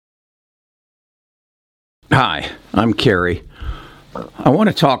Hi, I'm Kerry. I want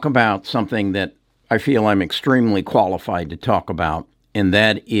to talk about something that I feel I'm extremely qualified to talk about, and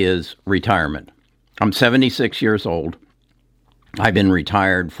that is retirement. I'm 76 years old. I've been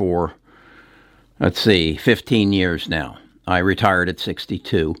retired for, 15 years now. I retired at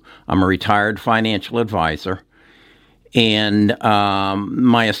 62. I'm a retired financial advisor, and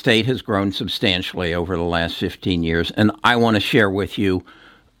my estate has grown substantially over the last 15 years, and I want to share with you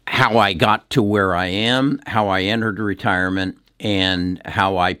how I got to where I am, how I entered retirement, and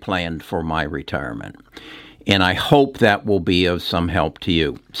how I planned for my retirement. And I hope that will be of some help to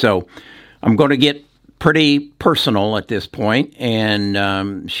you. So I'm going to get pretty personal at this point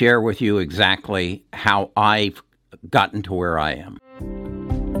and share with you exactly how I've gotten to where I am.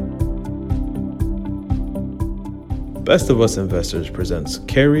 Best of Us Investors presents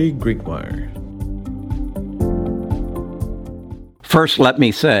Kerry Grinkmeyer. First, let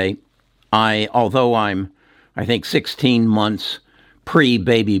me say, although I'm, 16 months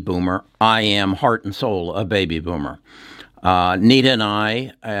pre-baby boomer, I am heart and soul a baby boomer. Nita and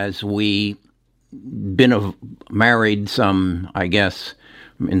I, as we been married some,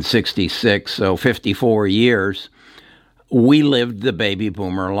 in 66, so 54 years, we lived the baby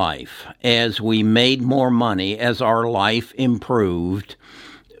boomer life. As we made more money, as our life improved,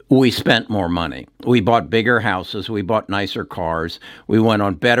 we spent more money. We bought bigger houses. We bought nicer cars. We went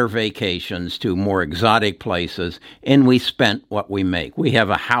on better vacations to more exotic places, and we spent what we make. We have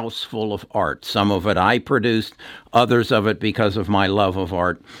a house full of art. Some of it I produced, others of it because of my love of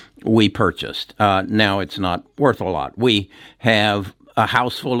art, we purchased. Now it's not worth a lot. We have a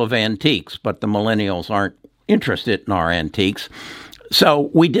house full of antiques, but the millennials aren't interested in our antiques.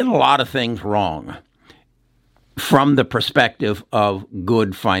 So we did a lot of things wrong from the perspective of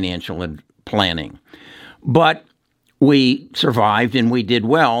good financial planning. But we survived and we did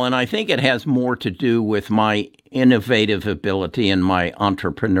well, and I think it has more to do with my innovative ability and my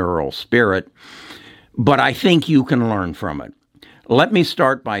entrepreneurial spirit, but I think you can learn from it. Let me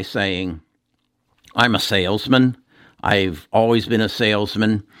start by saying I'm a salesman. I've always been a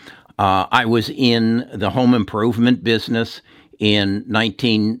salesman. I was in the home improvement business in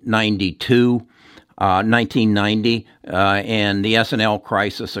 1990, and the S&L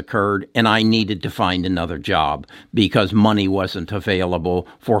crisis occurred, and I needed to find another job because money wasn't available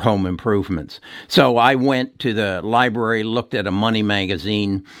for home improvements. So I went to the library, looked at a money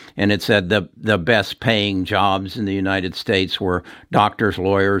magazine, and it said the best paying jobs in the United States were doctors,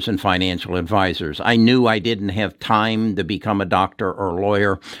 lawyers, and financial advisors. I knew I didn't have time to become a doctor or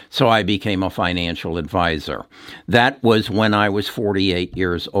lawyer, so I became a financial advisor. That was when I was 48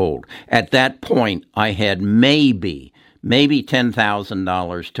 years old. At that point, I had maybe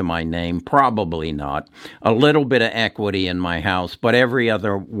 $10,000 to my name, probably not, a little bit of equity in my house, but every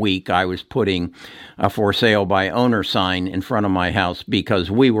other week I was putting a for sale by owner sign in front of my house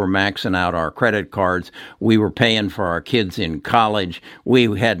because we were maxing out our credit cards. We were paying for our kids in college.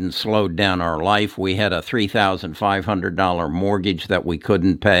 We hadn't slowed down our life. We had a $3,500 mortgage that we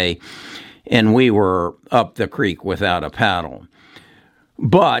couldn't pay, and we were up the creek without a paddle.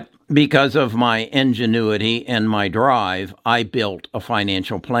 But because of my ingenuity and my drive, I built a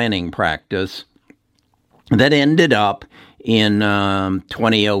financial planning practice that ended up in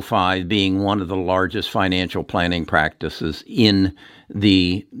 2005 being one of the largest financial planning practices in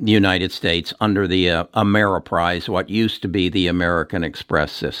the United States under the Ameriprise, what used to be the American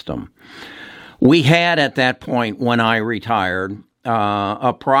Express system. We had at that point, when I retired,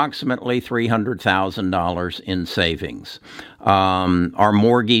 approximately $300,000 in savings. Our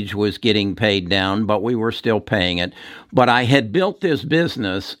mortgage was getting paid down, but we were still paying it. But I had built this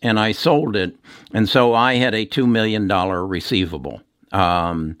business and I sold it, and so I had a $2 million receivable.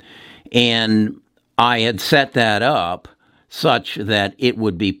 And I had set that up such that it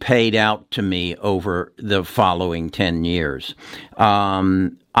would be paid out to me over the following 10 years.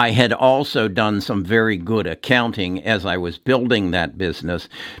 I had also done some very good accounting as I was building that business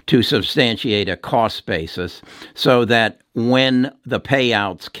to substantiate a cost basis so that when the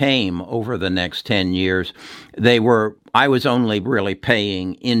payouts came over the next 10 years, I was only really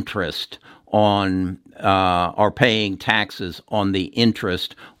paying interest on, or paying taxes on the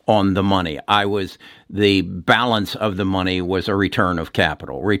interest on the money. The balance of the money was a return of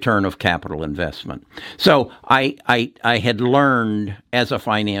capital investment. So I had learned as a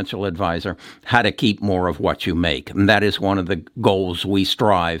financial advisor how to keep more of what you make. And that is one of the goals we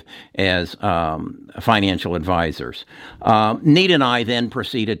strive as financial advisors. Nita and I then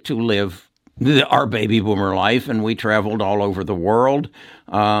proceeded to live our baby boomer life, and we traveled all over the world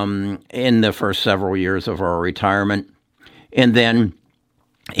in the first several years of our retirement. And then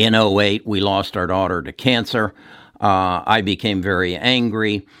In '08, we lost our daughter to cancer. I became very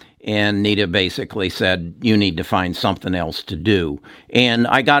angry, and Nita basically said, you need to find something else to do. And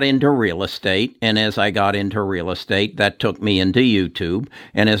I got into real estate, and as I got into real estate, that took me into YouTube.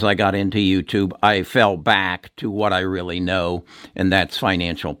 And as I got into YouTube, I fell back to what I really know, and that's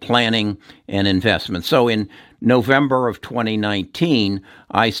financial planning and investment. So in November of 2019,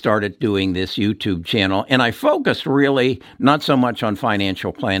 I started doing this YouTube channel, and I focused really not so much on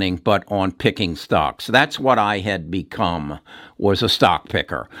financial planning, but on picking stocks. That's what I had become, was a stock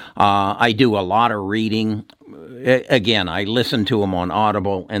picker. I do a lot of reading. Again, I listen to them on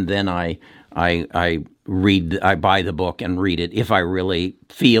Audible, and then I read. I buy the book and read it if I really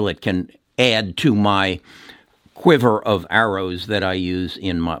feel it can add to my quiver of arrows that I use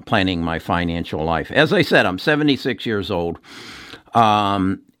in planning my financial life. As I said, I'm 76 years old,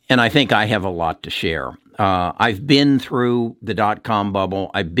 and I think I have a lot to share. I've been through the dot-com bubble.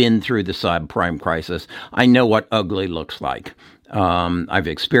 I've been through the subprime crisis. I know what ugly looks like. I've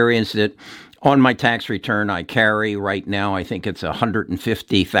experienced it. On my tax return, I carry right now, I think it's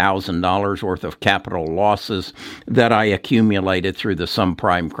 $150,000 worth of capital losses that I accumulated through the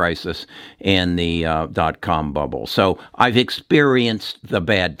subprime crisis and the dot-com bubble. So I've experienced the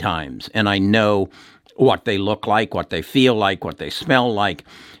bad times, and I know what they look like, what they feel like, what they smell like,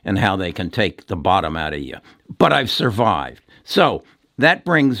 and how they can take the bottom out of you. But I've survived. So that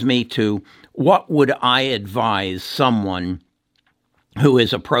brings me to, what would I advise someone who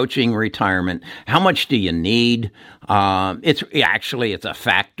is approaching retirement? How much do you need? It's a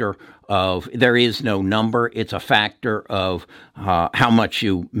factor of, there is no number. It's a factor of how much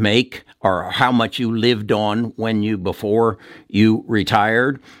you make or how much you lived on before you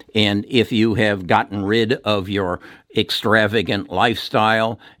retired. And if you have gotten rid of your extravagant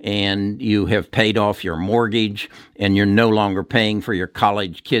lifestyle and you have paid off your mortgage and you're no longer paying for your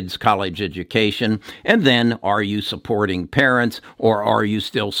kids' college education, and then are you supporting parents or are you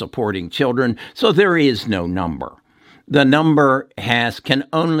still supporting children? So there is no number. The number can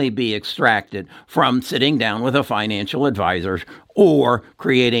only be extracted from sitting down with a financial advisor or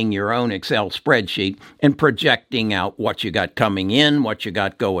creating your own Excel spreadsheet and projecting out what you got coming in, what you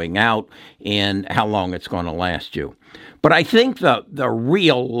got going out, and how long it's going to last you. But I think the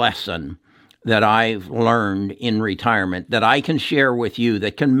real lesson that I've learned in retirement that I can share with you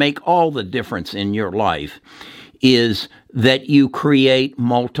that can make all the difference in your life is that you create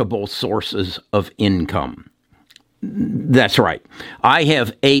multiple sources of income. That's right. I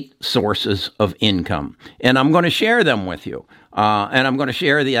have 8 sources of income, and I'm going to share them with you. And I'm going to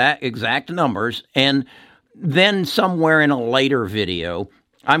share the exact numbers. And then somewhere in a later video,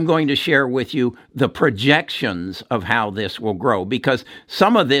 I'm going to share with you the projections of how this will grow, because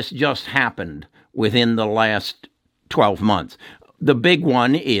some of this just happened within the last 12 months. The big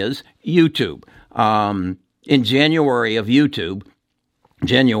one is YouTube. In January of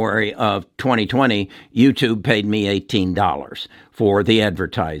 2020, YouTube paid me $18 for the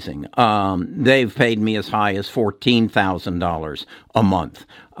advertising. They've paid me as high as $14,000 a month.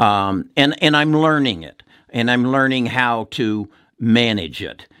 And I'm learning it. And I'm learning how to manage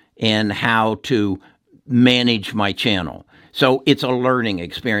it and how to manage my channel. So it's a learning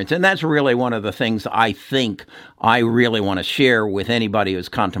experience. And that's really one of the things I think I really want to share with anybody who's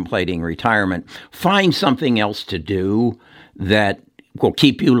contemplating retirement. Find something else to do that will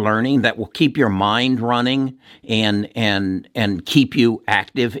keep you learning, that will keep your mind running and keep you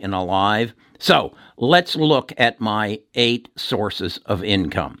active and alive. So let's look at my 8 sources of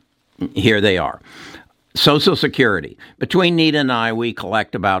income. Here they are. Social Security. Between Nita and I, we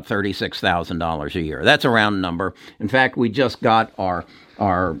collect about $36,000 a year. That's a round number. In fact, we just got our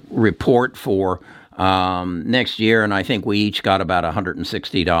report for next year, and I think we each got about a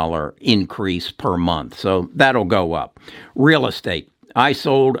 $160 increase per month. So that'll go up. Real estate. I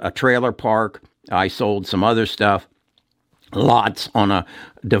sold a trailer park. I sold some other stuff. Lots on a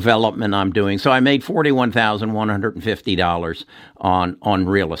development I'm doing. So I made $41,150 on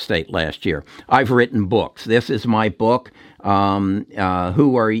real estate last year. I've written books. This is my book. Who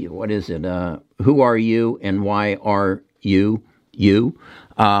Are You? What is it? Who Are You and Why Are You?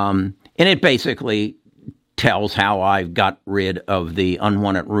 And it basically tells how I've got rid of the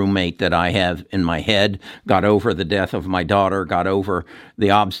unwanted roommate that I have in my head, got over the death of my daughter, got over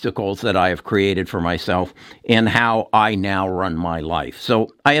the obstacles that I have created for myself, and how I now run my life.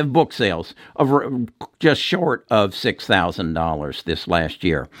 So I have book sales of just short of $6,000 this last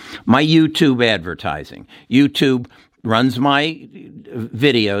year. My YouTube advertising. YouTube runs my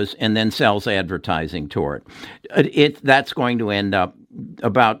videos, and then sells advertising to it. That's going to end up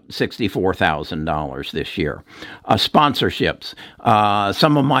about $64,000 this year. Sponsorships.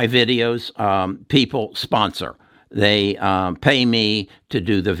 Some of my videos, people sponsor. They pay me to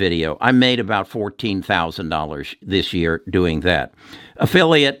do the video. I made about $14,000 this year doing that.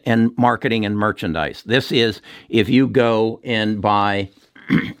 Affiliate and marketing and merchandise. This is if you go and buy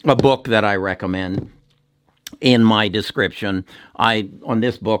a book that I recommend. In my description, on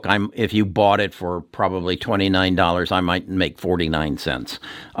this book, if you bought it for probably $29, I might make 49 cents.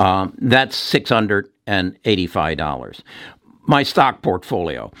 That's $685. My stock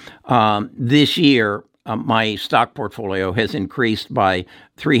portfolio. This year, my stock portfolio has increased by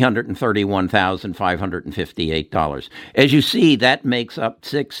 $331,558. As you see, that makes up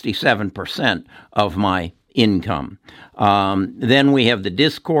 67% of my income. Then we have the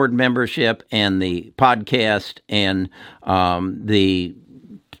Discord membership and the podcast and the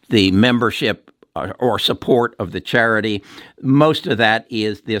membership or support of the charity. Most of that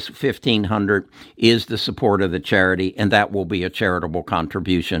is this $1,500 is the support of the charity, and that will be a charitable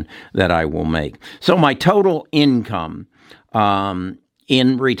contribution that I will make. So my total income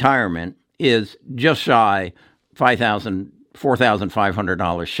in retirement is just shy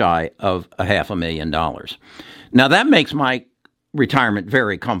 $4,500 shy of $500,000. Now that makes my retirement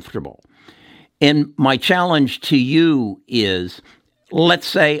very comfortable. And my challenge to you is, let's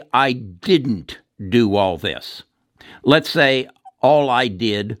say I didn't do all this. Let's say all I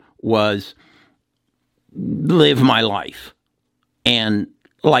did was live my life. And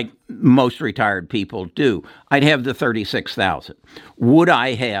like most retired people do, I'd have the $36,000. Would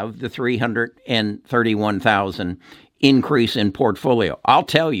I have the $331,000 increase in portfolio? I'll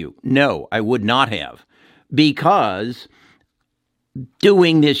tell you, no, I would not have, because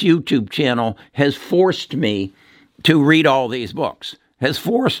doing this YouTube channel has forced me to read all these books, has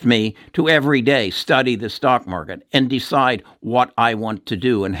forced me to every day study the stock market and decide what I want to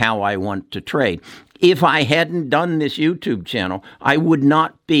do and how I want to trade. If I hadn't done this YouTube channel, I would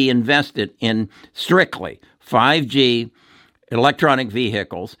not be invested in strictly 5G, electronic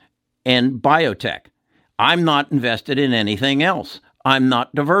vehicles, and biotech. I'm not invested in anything else. I'm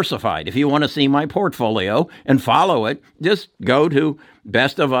not diversified. If you want to see my portfolio and follow it, just go to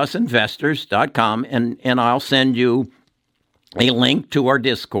bestofusinvestors.com and I'll send you a link to our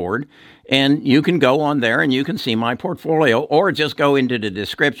Discord, and you can go on there and you can see my portfolio, or just go into the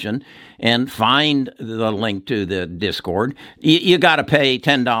description and find the link to the Discord. You got to pay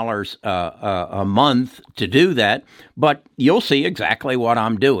 $10 a month to do that, but you'll see exactly what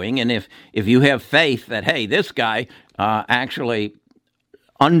I'm doing. And if you have faith that, hey, this guy actually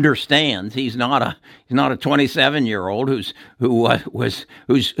understands, he's not a 27-year-old who was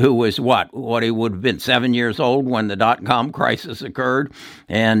what he would have been 7 years old when the .com crisis occurred,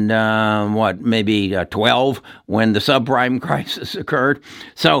 and maybe 12 when the subprime crisis occurred.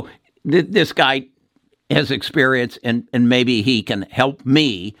 So this guy has experience, and maybe he can help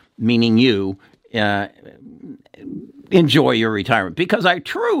me, meaning you, enjoy your retirement. Because I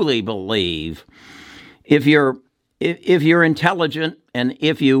truly believe if you're intelligent and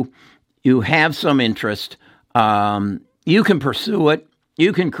if you have some interest, you can pursue it.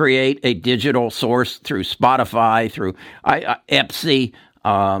 You can create a digital source through Spotify, through Etsy,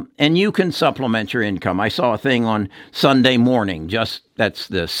 and you can supplement your income. I saw a thing on Sunday morning, that's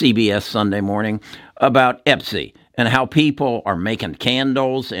the CBS Sunday morning, about Etsy and how people are making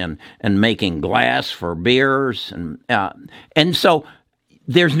candles and making glass for beers. And so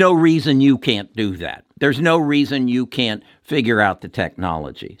there's no reason you can't do that. There's no reason you can't figure out the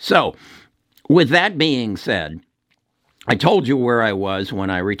technology. So, with that being said, I told you where I was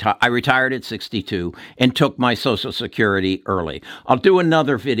when I retired at 62 and took my Social Security early. I'll do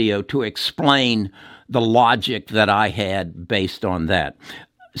another video to explain the logic that I had based on that.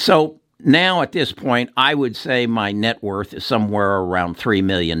 So, now at this point, I would say my net worth is somewhere around $3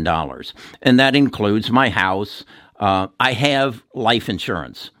 million. And that includes my house. I have life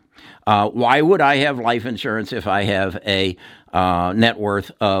insurance. Why would I have life insurance if I have a net worth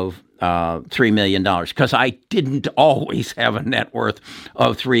of $3 million? Because I didn't always have a net worth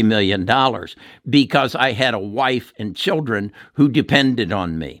of $3 million, because I had a wife and children who depended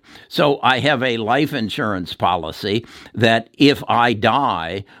on me. So I have a life insurance policy that if I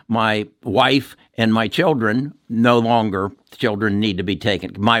die, my wife and my children children need to be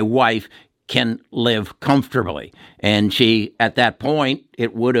taken. My wife can live comfortably. And she, at that point,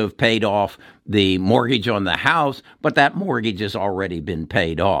 it would have paid off the mortgage on the house, but that mortgage has already been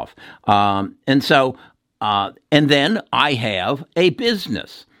paid off. And then I have a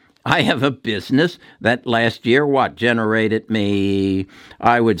business. I have a business that last year, generated me,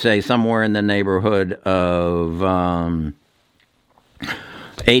 I would say, somewhere in the neighborhood of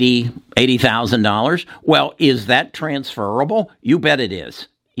 $80,000. Well, is that transferable? You bet it is.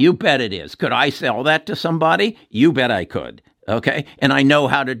 You bet it is. Could I sell that to somebody? You bet I could. Okay. And I know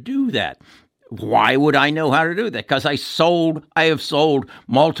how to do that. Why would I know how to do that? Because I have sold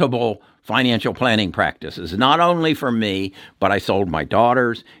multiple financial planning practices, not only for me, but I sold my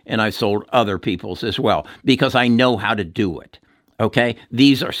daughters and I sold other people's as well, because I know how to do it. Okay,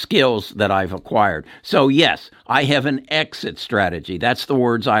 these are skills that I've acquired. So yes, I have an exit strategy. That's the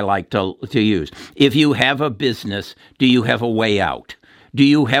words I like to use. If you have a business, do you have a way out? Do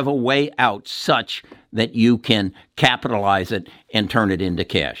you have a way out such that you can capitalize it and turn it into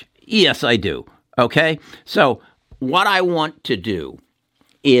cash? Yes, I do. Okay, so what I want to do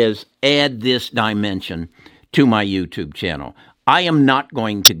is add this dimension to my YouTube channel. I am not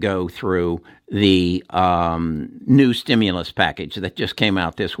going to go through the new stimulus package that just came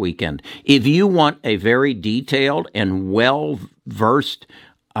out this weekend. If you want a very detailed and well-versed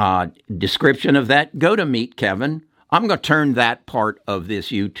description of that, go to Meet Kevin. I'm going to turn that part of this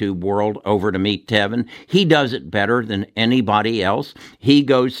YouTube world over to Meet Kevin. He does it better than anybody else. He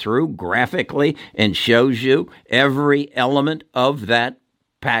goes through graphically and shows you every element of that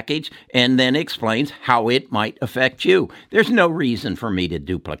package and then explains how it might affect you. There's no reason for me to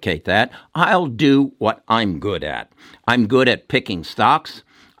duplicate that. I'll do what I'm good at. I'm good at picking stocks.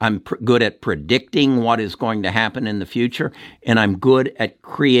 I'm good at predicting what is going to happen in the future, and I'm good at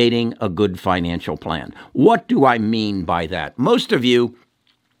creating a good financial plan. What do I mean by that? Most of you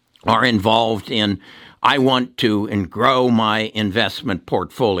are involved in, I want to grow my investment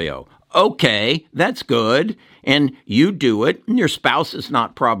portfolio. Okay, that's good. And you do it, and your spouse is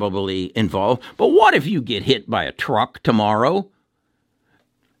not probably involved. But what if you get hit by a truck tomorrow?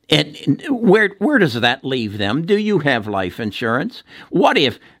 And where does that leave them? Do you have life insurance? What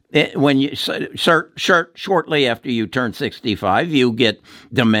if when you shortly after you turn 65, you get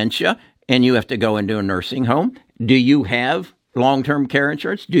dementia and you have to go into a nursing home? Do you have long-term care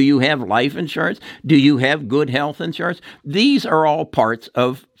insurance? Do you have life insurance? Do you have good health insurance? These are all parts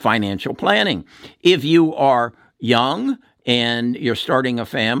of financial planning. If you are young and you're starting a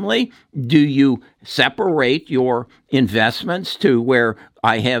family, do you separate your investments to where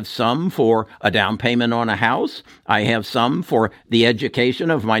I have some for a down payment on a house, I have some for the education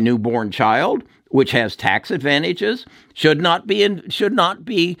of my newborn child, which has tax advantages, should not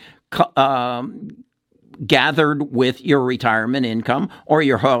be gathered with your retirement income or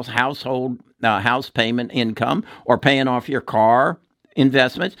your household house payment income or paying off your car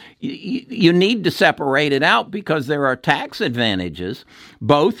investments. You need to separate it out because there are tax advantages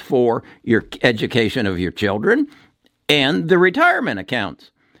both for your education of your children and the retirement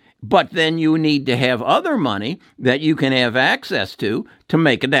accounts. But then you need to have other money that you can have access to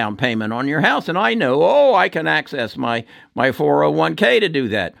make a down payment on your house. And I know, I can access my 401k to do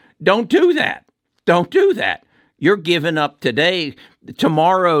that. Don't do that. Don't do that. You're giving up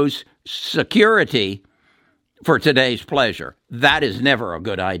tomorrow's security for today's pleasure. That is never a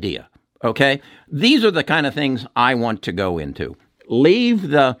good idea. Okay? These are the kind of things I want to go into.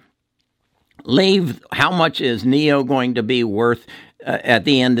 Leave how much is NEO going to be worth at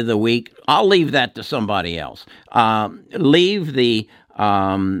the end of the week. I'll leave that to somebody else. Leave the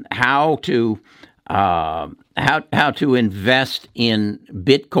how to invest in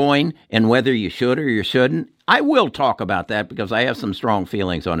Bitcoin and whether you should or you shouldn't. I will talk about that because I have some strong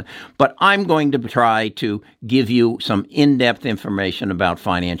feelings on it. But I'm going to try to give you some in-depth information about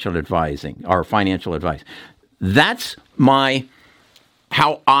financial advising or financial advice. That's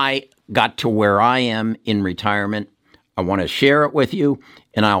how I got to where I am in retirement. I want to share it with you,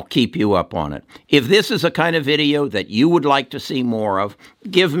 and I'll keep you up on it. If this is a kind of video that you would like to see more of,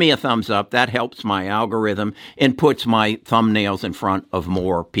 give me a thumbs up. That helps my algorithm and puts my thumbnails in front of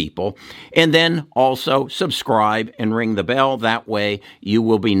more people. And then also subscribe and ring the bell. That way you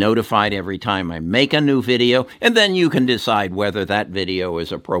will be notified every time I make a new video, and then you can decide whether that video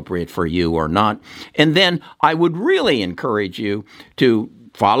is appropriate for you or not. And then I would really encourage you to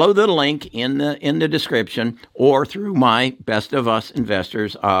follow the link in the description or through my Best of Us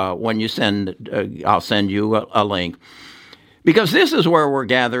Investors when you I'll send you a link. Because this is where we're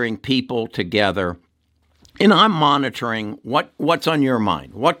gathering people together And I'm monitoring what's on your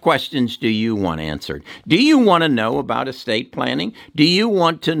mind. What questions do you want answered? Do you want to know about estate planning? Do you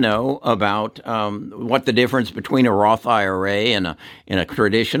want to know about what the difference between a Roth IRA and a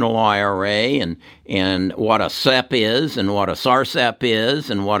traditional IRA, and what a SEP is, and what a SARSEP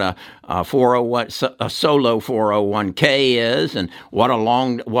is, and what a solo 401k is, and what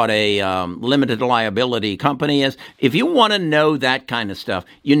a limited liability company is? If you want to know that kind of stuff,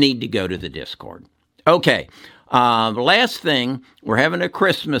 you need to go to the Discord. Okay, the last thing, we're having a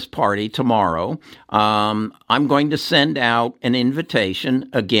Christmas party tomorrow. I'm going to send out an invitation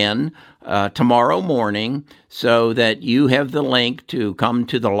again tomorrow morning so that you have the link to come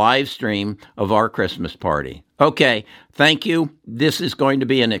to the live stream of our Christmas party. Okay, thank you. This is going to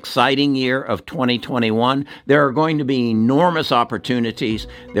be an exciting year of 2021. There are going to be enormous opportunities.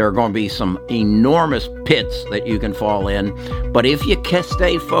 There are going to be some enormous pits that you can fall in. But if you can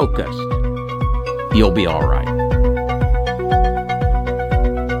stay focused, you'll be all right.